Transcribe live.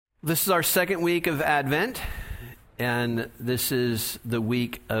This is our second week of Advent, and this is the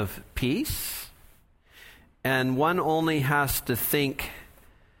week of peace. And one only has to think,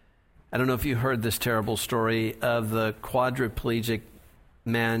 I don't know if you heard this terrible story of the quadriplegic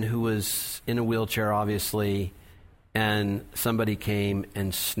man who was in a wheelchair, obviously, and somebody came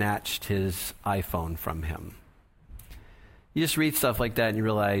and snatched his iPhone from him. You just read stuff like that and you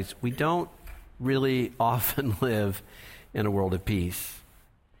realize we don't really often live in a world of peace.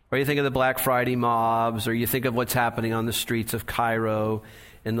 Or you think of the Black Friday mobs, or you think of what's happening on the streets of Cairo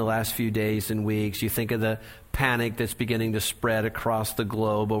in the last few days and weeks. You think of the panic that's beginning to spread across the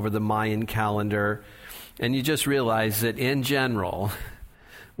globe over the Mayan calendar. And you just realize that in general,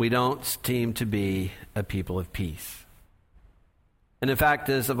 we don't seem to be a people of peace. And in fact,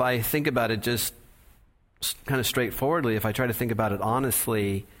 as if I think about it just kind of straightforwardly, if I try to think about it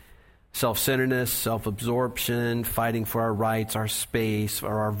honestly, self-centeredness, self-absorption, fighting for our rights, our space,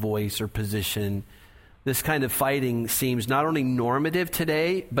 or our voice or position. This kind of fighting seems not only normative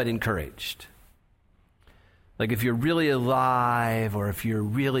today, but encouraged. Like if you're really alive or if you're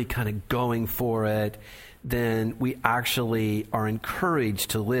really kind of going for it, then we actually are encouraged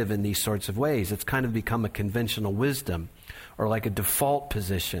to live in these sorts of ways. It's kind of become a conventional wisdom or like a default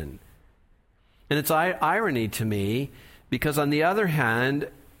position. And it's irony to me because on the other hand,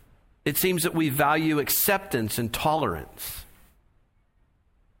 it seems that we value acceptance and tolerance.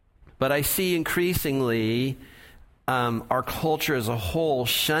 But I see increasingly our culture as a whole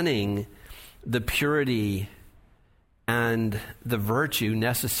shunning the purity and the virtue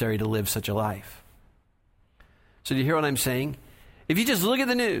necessary to live such a life. So do you hear what I'm saying? If you just look at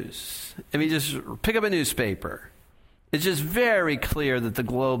the news, if you just pick up a newspaper, it's just very clear that the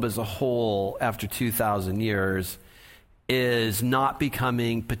globe as a whole, after 2,000 years, is not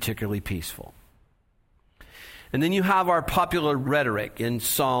becoming particularly peaceful. And then you have our popular rhetoric in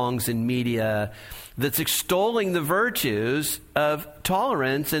songs and media that's extolling the virtues of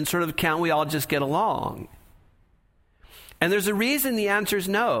tolerance and sort of can't we all just get along? And there's a reason the answer is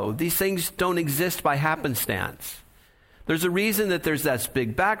no. These things don't exist by happenstance. There's a reason that there's that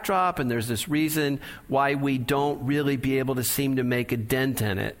big backdrop, and there's this reason why we don't really be able to seem to make a dent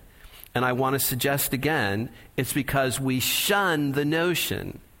in it. And I want to suggest again, it's because we shun the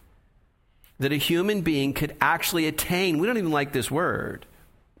notion that a human being could actually attain, we don't even like this word,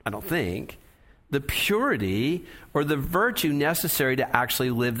 I don't think, the purity or the virtue necessary to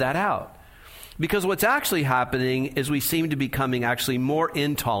actually live that out. Because what's actually happening is we seem to be becoming actually more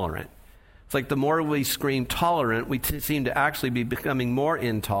intolerant. It's like the more we scream tolerant, we seem to actually be becoming more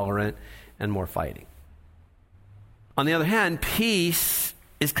intolerant and more fighting. On the other hand, peace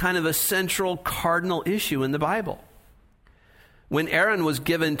is kind of a central cardinal issue in the Bible. When Aaron was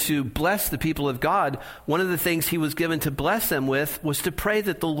given to bless the people of God, one of the things he was given to bless them with was to pray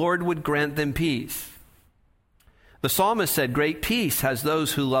that the Lord would grant them peace. The psalmist said, "Great peace has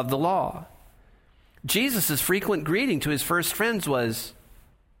those who love the law." Jesus' frequent greeting to his first friends was,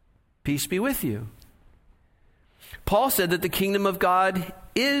 "Peace be with you." Paul said that the kingdom of God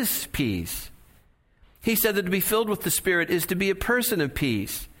is peace. He said that to be filled with the Spirit is to be a person of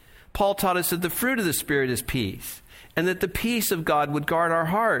peace. Paul taught us that the fruit of the Spirit is peace, and that the peace of God would guard our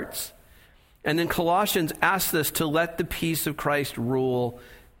hearts. And then Colossians asked us to let the peace of Christ rule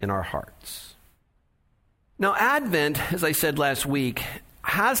in our hearts. Now, Advent, as I said last week,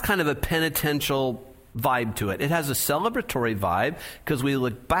 has kind of a penitential vibe to it. It has a celebratory vibe because we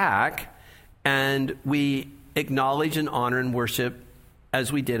look back and we acknowledge and honor and worship,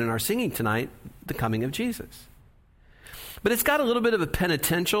 as we did in our singing tonight, the coming of Jesus. But it's got a little bit of a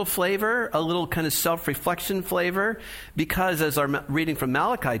penitential flavor, a little kind of self-reflection flavor, because as our reading from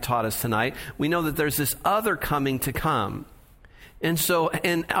Malachi taught us tonight, we know that there's this other coming to come. And so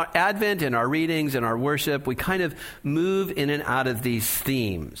in our Advent, in our readings, in our worship, we kind of move in and out of these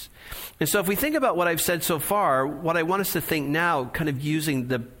themes. And so if we think about what I've said so far, what I want us to think now, kind of using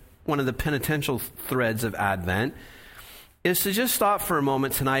one of the penitential threads of Advent, is to just stop for a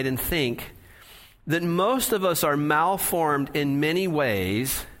moment tonight and think that most of us are malformed in many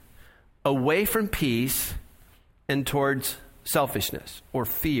ways away from peace and towards selfishness or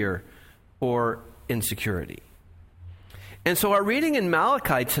fear or insecurity. And so our reading in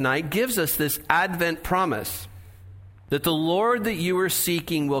Malachi tonight gives us this Advent promise that the Lord that you are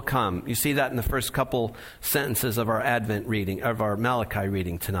seeking will come. You see that in the first couple sentences of our Advent reading, of our Malachi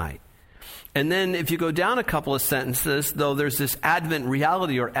reading tonight. And then if you go down a couple of sentences, though, there's this Advent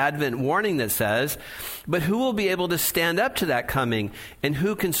reality or Advent warning that says, but who will be able to stand up to that coming, and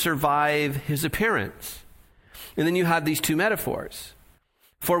who can survive his appearance? And then you have these two metaphors.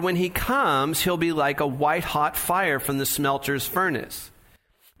 For when he comes, he'll be like a white-hot fire from the smelter's furnace.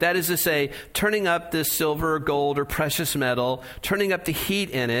 That is to say, turning up this silver or gold or precious metal, turning up the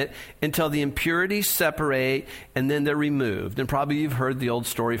heat in it until the impurities separate and then they're removed. And probably you've heard the old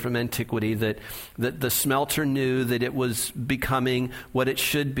story from antiquity that the smelter knew that it was becoming what it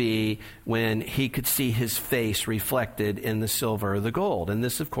should be when he could see his face reflected in the silver or the gold. And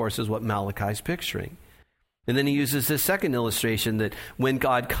this, of course, is what Malachi is picturing. And then he uses this second illustration that when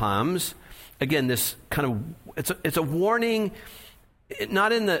God comes, again, this kind of, it's a warning,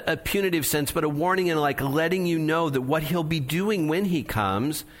 not in a punitive sense, but a warning in like letting you know that what he'll be doing when he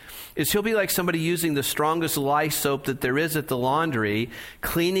comes is he'll be like somebody using the strongest lye soap that there is at the laundry,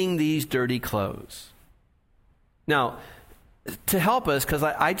 cleaning these dirty clothes. Now, to help us, because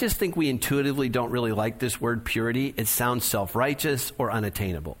I just think we intuitively don't really like this word purity. It sounds self-righteous or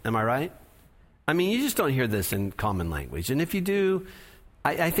unattainable. Am I right? I mean, you just don't hear this in common language. And if you do,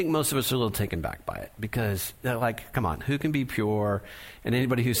 I think most of us are a little taken back by it because they're like, come on, who can be pure? And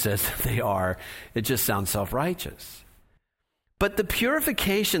anybody who says that they are, it just sounds self-righteous. But the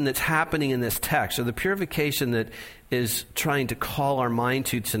purification that's happening in this text, or the purification that is trying to call our mind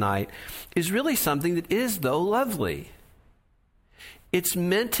to tonight, is really something that is, though, lovely. It's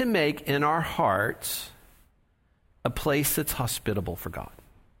meant to make in our hearts a place that's hospitable for God.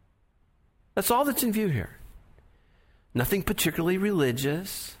 That's all that's in view here. Nothing particularly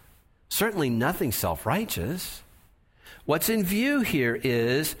religious, certainly nothing self-righteous. What's in view here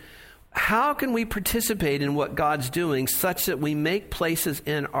is how can we participate in what God's doing such that we make places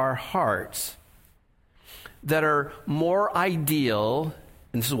in our hearts that are more ideal,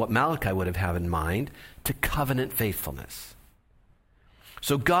 and this is what Malachi would have had in mind, to covenant faithfulness.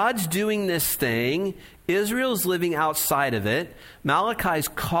 So God's doing this thing. Israel's living outside of it. Malachi's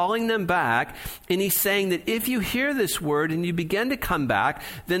calling them back, and he's saying that if you hear this word and you begin to come back,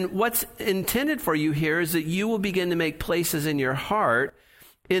 then what's intended for you here is that you will begin to make places in your heart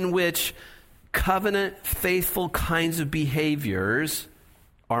in which covenant, faithful kinds of behaviors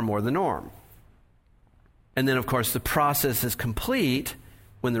are more the norm. And then, of course, the process is complete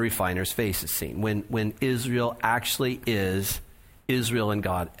when the refiner's face is seen, when Israel actually is Israel and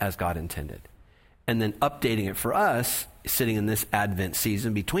God as God intended. And then updating it for us, sitting in this Advent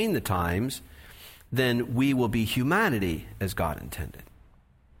season between the times, then we will be humanity as God intended.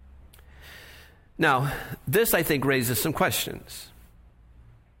 Now, this, I think, raises some questions,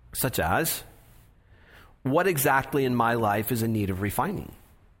 such as, what exactly in my life is in need of refining?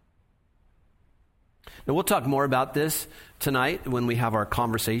 Now, we'll talk more about this tonight when we have our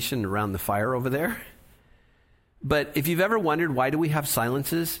conversation around the fire over there. But if you've ever wondered, why do we have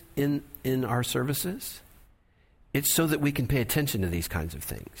silences in our services? It's so that we can pay attention to these kinds of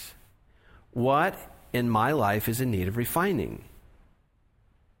things. What in my life is in need of refining?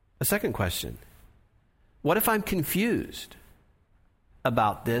 A second question. What if I'm confused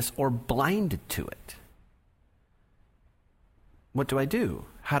about this or blinded to it? What do I do?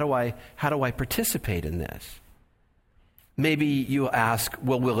 How do I participate in this? Maybe you ask,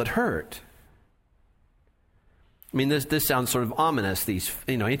 well, will it hurt? I mean, this sounds sort of ominous.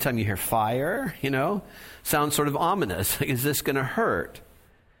 Anytime you hear fire, sounds sort of ominous. Is this going to hurt?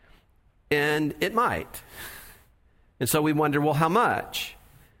 And it might. And so we wonder, well, how much?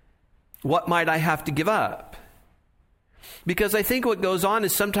 What might I have to give up? Because I think what goes on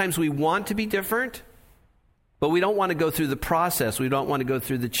is sometimes we want to be different, but we don't want to go through the process. We don't want to go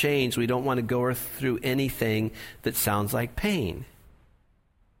through the change. We don't want to go through anything that sounds like pain.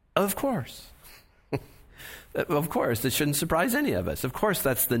 Of course. Of course, this shouldn't surprise any of us. Of course,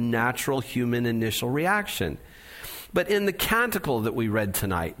 that's the natural human initial reaction. But in the canticle that we read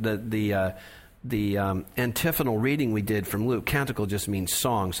tonight, the antiphonal reading we did from Luke, canticle just means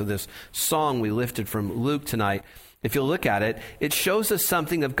song. So this song we lifted from Luke tonight, if you look at it, it shows us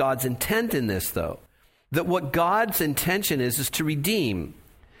something of God's intent in this, though. That what God's intention is to redeem.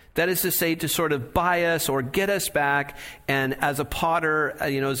 That is to say, to sort of buy us or get us back, and as a potter,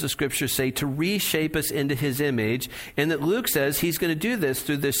 as the scriptures say, to reshape us into his image. And that Luke says he's going to do this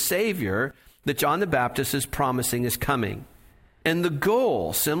through this Savior that John the Baptist is promising is coming. And the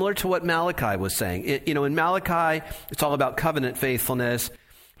goal, similar to what Malachi was saying, in Malachi, it's all about covenant faithfulness.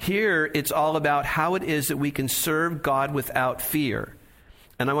 Here, it's all about how it is that we can serve God without fear.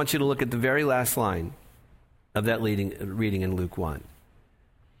 And I want you to look at the very last line of that reading in Luke 1.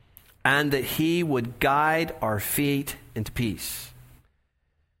 And that he would guide our feet into peace.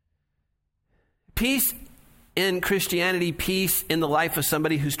 Peace in Christianity, peace in the life of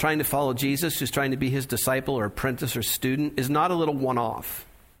somebody who's trying to follow Jesus, who's trying to be his disciple or apprentice or student, is not a little one-off.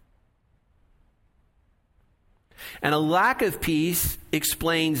 And a lack of peace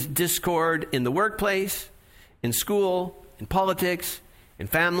explains discord in the workplace, in school, in politics, in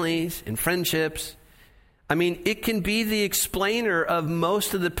families, in friendships. I mean, it can be the explainer of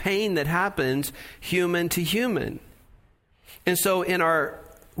most of the pain that happens human to human. And so in our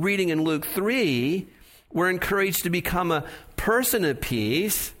reading in Luke 3, we're encouraged to become a person of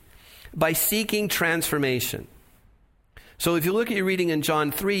peace by seeking transformation. So if you look at your reading in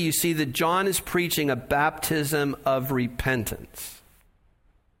John 3, you see that John is preaching a baptism of repentance.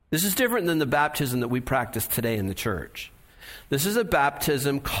 This is different than the baptism that we practice today in the church. This is a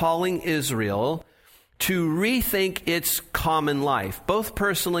baptism calling Israel to rethink its common life, both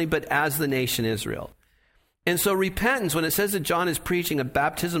personally but as the nation Israel. And so repentance, when it says that John is preaching a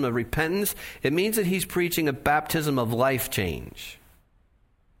baptism of repentance, it means that he's preaching a baptism of life change.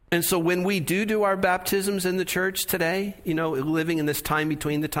 And so when we do our baptisms in the church today, living in this time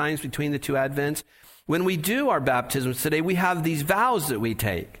between the times, between the two Advents, when we do our baptisms today, we have these vows that we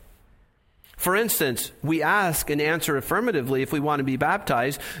take. For instance, we ask and answer affirmatively if we want to be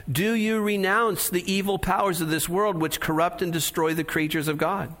baptized, do you renounce the evil powers of this world which corrupt and destroy the creatures of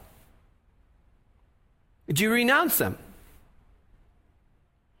God? Do you renounce them?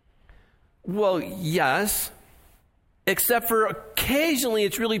 Well, yes, except for occasionally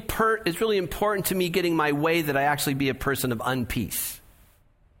it's really important to me getting my way that I actually be a person of unpeace.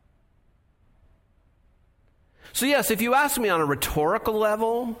 So yes, if you ask me on a rhetorical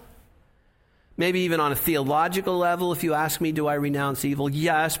level, maybe even on a theological level, if you ask me, do I renounce evil?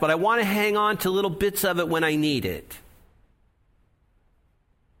 Yes, but I want to hang on to little bits of it when I need it.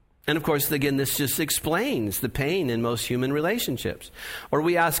 And of course, again, this just explains the pain in most human relationships. Or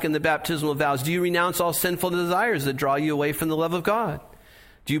we ask in the baptismal vows, do you renounce all sinful desires that draw you away from the love of God?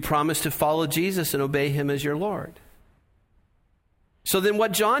 Do you promise to follow Jesus and obey him as your Lord? So then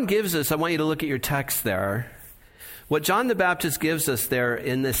what John gives us, I want you to look at your text there. What John the Baptist gives us there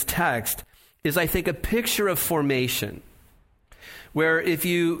in this text is, I think, a picture of formation, where if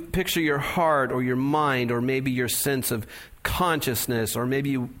you picture your heart or your mind or maybe your sense of consciousness, or maybe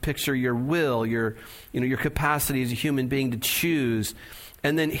you picture your will, your capacity as a human being to choose,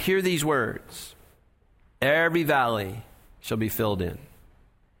 and then hear these words: every valley shall be filled in,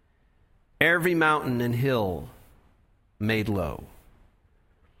 every mountain and hill made low.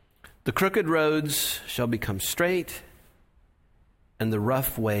 The crooked roads shall become straight, and the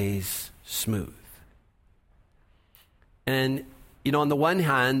rough ways smooth. And on the one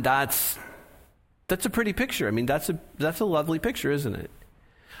hand, that's a pretty picture. I mean, that's a lovely picture, isn't it?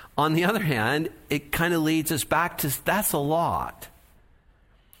 On the other hand, it kind of leads us back to, that's a lot.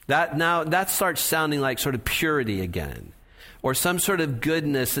 That starts sounding like sort of purity again, or some sort of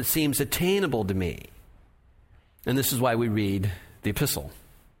goodness that seems attainable to me. And this is why we read the epistle.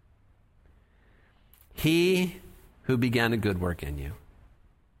 He who began a good work in you.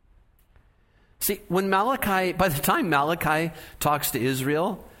 See, by the time Malachi talks to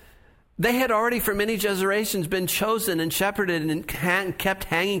Israel, they had already for many generations been chosen and shepherded and kept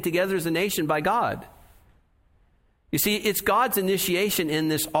hanging together as a nation by God. You see, it's God's initiation in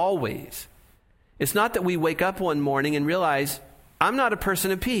this always. It's not that we wake up one morning and realize, I'm not a person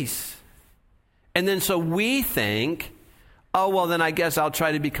of peace. And then so we think, oh, well, then I guess I'll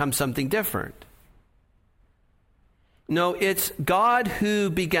try to become something different. No, it's God who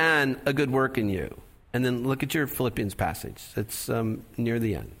began a good work in you. And then look at your Philippians passage. It's near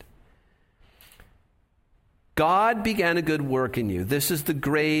the end. God began a good work in you. This is the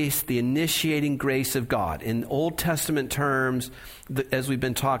grace, the initiating grace of God. In Old Testament terms, as we've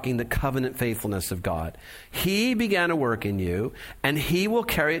been talking, the covenant faithfulness of God. He began a work in you, and he will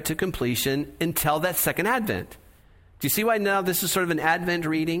carry it to completion until that second advent. Do you see why now this is sort of an Advent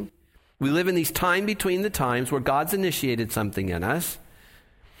reading? We live in these time between the times where God's initiated something in us.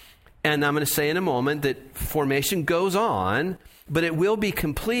 And I'm going to say in a moment that formation goes on, but it will be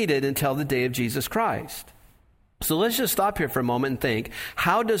completed until the day of Jesus Christ. So let's just stop here for a moment and think,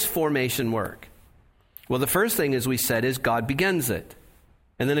 how does formation work? Well, the first thing, as we said, is God begins it.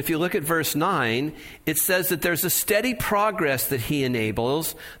 And then if you look at verse 9, it says that there's a steady progress that he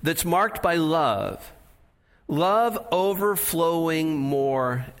enables that's marked by love. Love overflowing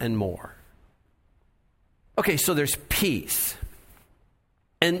more and more. Okay, so there's peace.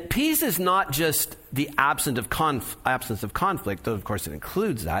 And peace is not just the absence of conflict, though of course it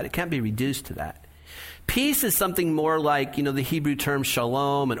includes that. It can't be reduced to that. Peace is something more like, the Hebrew term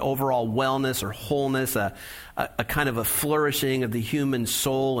shalom, an overall wellness or wholeness, a kind of a flourishing of the human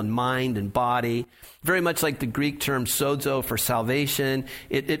soul and mind and body. Very much like the Greek term sozo for salvation.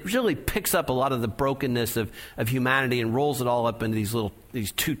 It really picks up a lot of the brokenness of humanity and rolls it all up into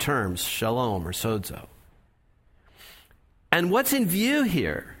these two terms, shalom or sozo. And what's in view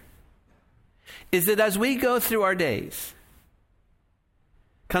here is that as we go through our days,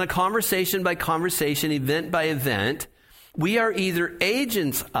 kind of conversation by conversation, event by event, we are either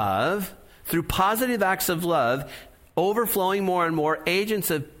agents of, through positive acts of love, overflowing more and more, agents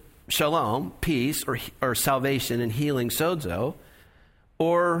of shalom, peace, or salvation and healing, sozo,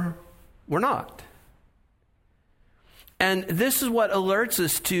 or we're not. And this is what alerts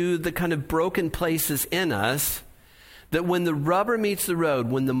us to the kind of broken places in us, that when the rubber meets the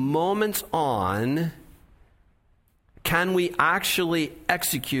road, when the moment's on, can we actually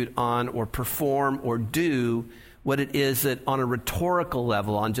execute on or perform or do what it is that on a rhetorical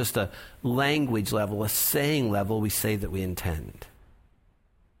level, on just a language level, a saying level, we say that we intend?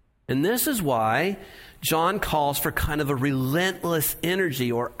 And this is why John calls for kind of a relentless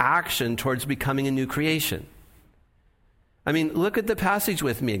energy or action towards becoming a new creation. I mean, look at the passage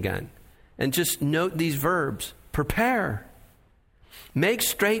with me again and just note these verbs. Prepare, make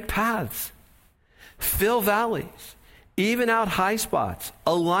straight paths, fill valleys, even out high spots,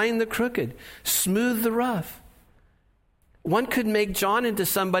 align the crooked, smooth the rough. One could make John into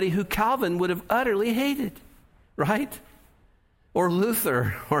somebody who Calvin would have utterly hated, right? Or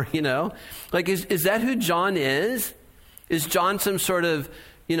Luther, or, like, is that who John is? Is John some sort of,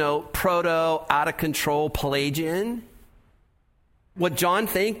 proto, out of control Pelagian? Would John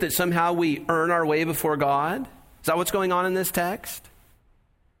think that somehow we earn our way before God? Is that what's going on in this text?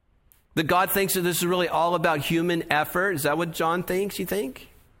 That God thinks that this is really all about human effort? Is that what John thinks, you think?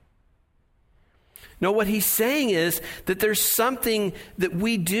 No, what he's saying is that there's something that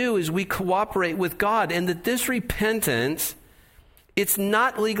we do as we cooperate with God, and that this repentance, it's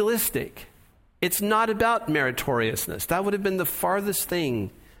not legalistic. It's not about meritoriousness. That would have been the farthest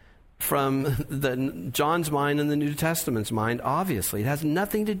thing from John's mind and the New Testament's mind, obviously. It has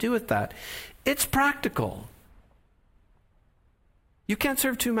nothing to do with that. It's practical. You can't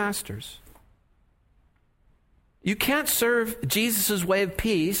serve two masters. You can't serve Jesus' way of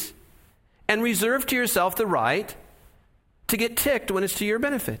peace and reserve to yourself the right to get ticked when it's to your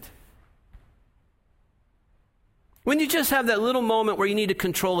benefit. When you just have that little moment where you need to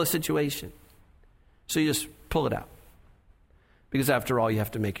control a situation, so you just pull it out. Because after all, you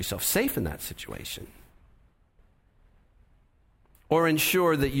have to make yourself safe in that situation. Or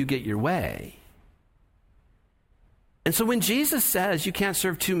ensure that you get your way. And so when Jesus says you can't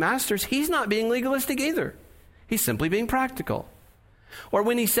serve two masters, he's not being legalistic either. He's simply being practical. Or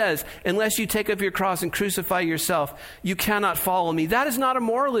when he says, unless you take up your cross and crucify yourself, you cannot follow me. That is not a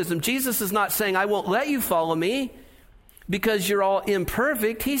moralism. Jesus is not saying, I won't let you follow me because you're all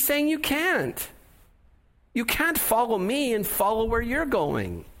imperfect. He's saying you can't. You can't follow me and follow where you're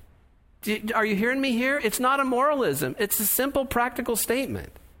going. Are you hearing me here? It's not a moralism. It's a simple, practical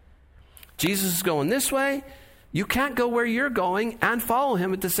statement. Jesus is going this way. You can't go where you're going and follow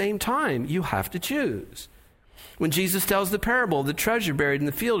him at the same time. You have to choose. When Jesus tells the parable of the treasure buried in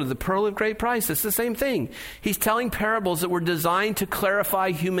the field, or the pearl of great price, it's the same thing. He's telling parables that were designed to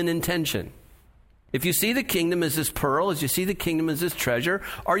clarify human intention. If you see the kingdom as this pearl, as you see the kingdom as this treasure,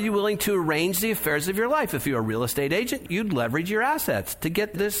 are you willing to arrange the affairs of your life? If you're a real estate agent, you'd leverage your assets to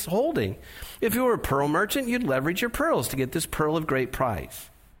get this holding. If you were a pearl merchant, you'd leverage your pearls to get this pearl of great price.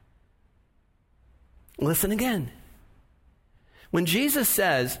 Listen again. When Jesus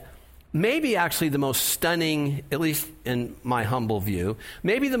says, maybe actually the most stunning, at least in my humble view,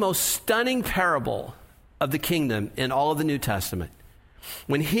 maybe the most stunning parable of the kingdom in all of the New Testament,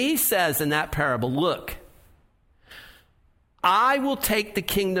 when he says in that parable, look, I will take the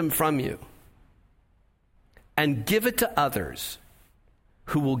kingdom from you and give it to others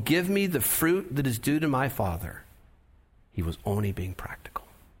who will give me the fruit that is due to my Father, he was only being practical.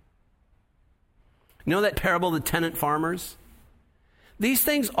 You know that parable of the tenant farmers? These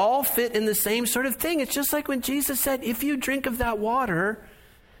things all fit in the same sort of thing. It's just like when Jesus said, if you drink of that water,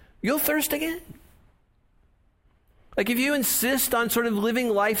 you'll thirst again. Like if you insist on sort of living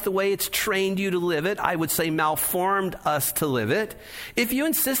life the way it's trained you to live it, I would say malformed us to live it. If you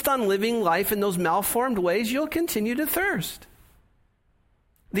insist on living life in those malformed ways, you'll continue to thirst.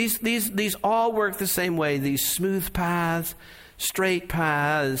 These all work the same way. These smooth paths, straight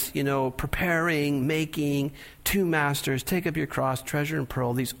paths, preparing, making, two masters, take up your cross, treasure and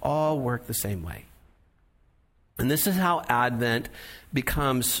pearl. These all work the same way. And this is how Advent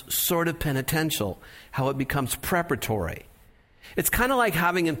becomes sort of penitential, how it becomes preparatory. It's kind of like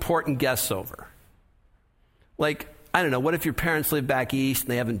having important guests over. Like, I don't know, what if your parents live back east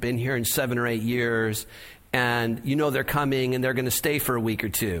and they haven't been here in 7 or 8 years, and they're coming and they're going to stay for a week or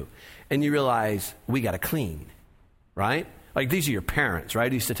two, and you realize, we got to clean, right? Like, these are your parents,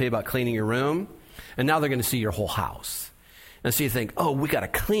 right? I used to tell you about cleaning your room, and now they're going to see your whole house. And so you think, oh, we got to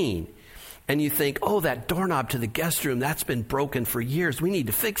clean. and you think, oh, that doorknob to the guest room, that's been broken for years. We need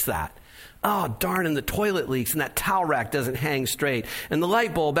to fix that. Oh, darn, and the toilet leaks, and that towel rack doesn't hang straight, and the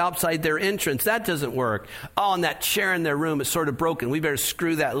light bulb outside their entrance, that doesn't work. Oh, and that chair in their room is sort of broken. We better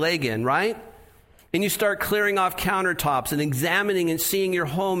screw that leg in, right? And you start clearing off countertops and examining and seeing your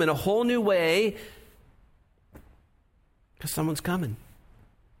home in a whole new way because someone's coming.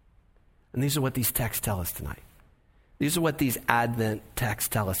 And these are what these texts tell us tonight. These are what these Advent texts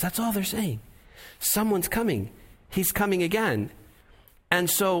tell us. That's all they're saying. Someone's coming. He's coming again. And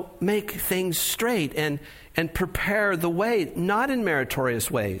so make things straight and prepare the way, not in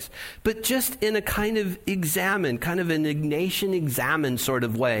meritorious ways, but just in a kind of examine, kind of an Ignatian examine sort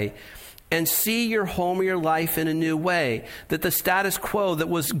of way, and see your home or your life in a new way. That the status quo that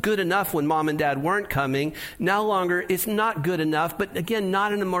was good enough when mom and dad weren't coming, no longer is not good enough, but again,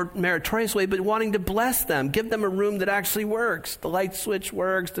 not in a more meritorious way, but wanting to bless them, give them a room that actually works. The light switch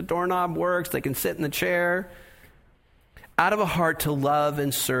works, the doorknob works, they can sit in the chair. Out of a heart to love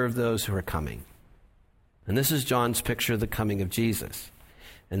and serve those who are coming. And this is John's picture of the coming of Jesus.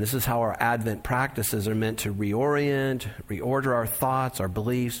 And this is how our Advent practices are meant to reorient, reorder our thoughts, our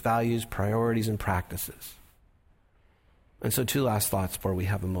beliefs, values, priorities, and practices. And so 2 last thoughts before we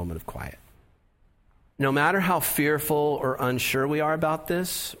have a moment of quiet. No matter how fearful or unsure we are about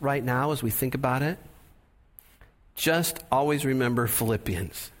this right now as we think about it, just always remember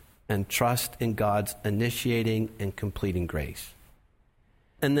Philippians and trust in God's initiating and completing grace.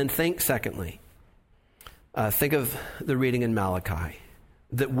 And then think, secondly, think of the reading in Malachi,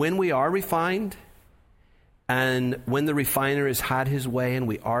 that when we are refined and when the refiner has had his way and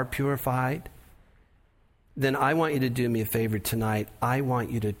we are purified, then I want you to do me a favor tonight. I want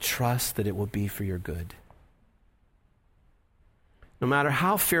you to trust that it will be for your good. No matter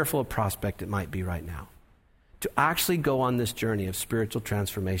how fearful a prospect it might be right now, to actually go on this journey of spiritual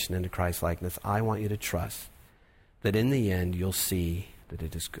transformation into Christ-likeness, I want you to trust that in the end you'll see that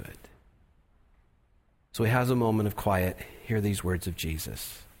it is good. So he has a moment of quiet. Hear these words of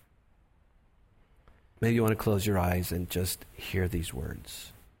Jesus. Maybe you want to close your eyes and just hear these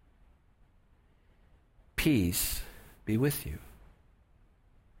words. Peace be with you.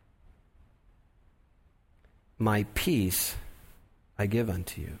 My peace I give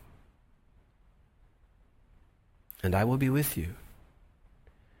unto you. And I will be with you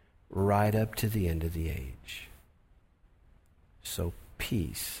right up to the end of the age. So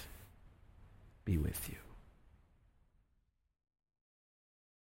peace be with you.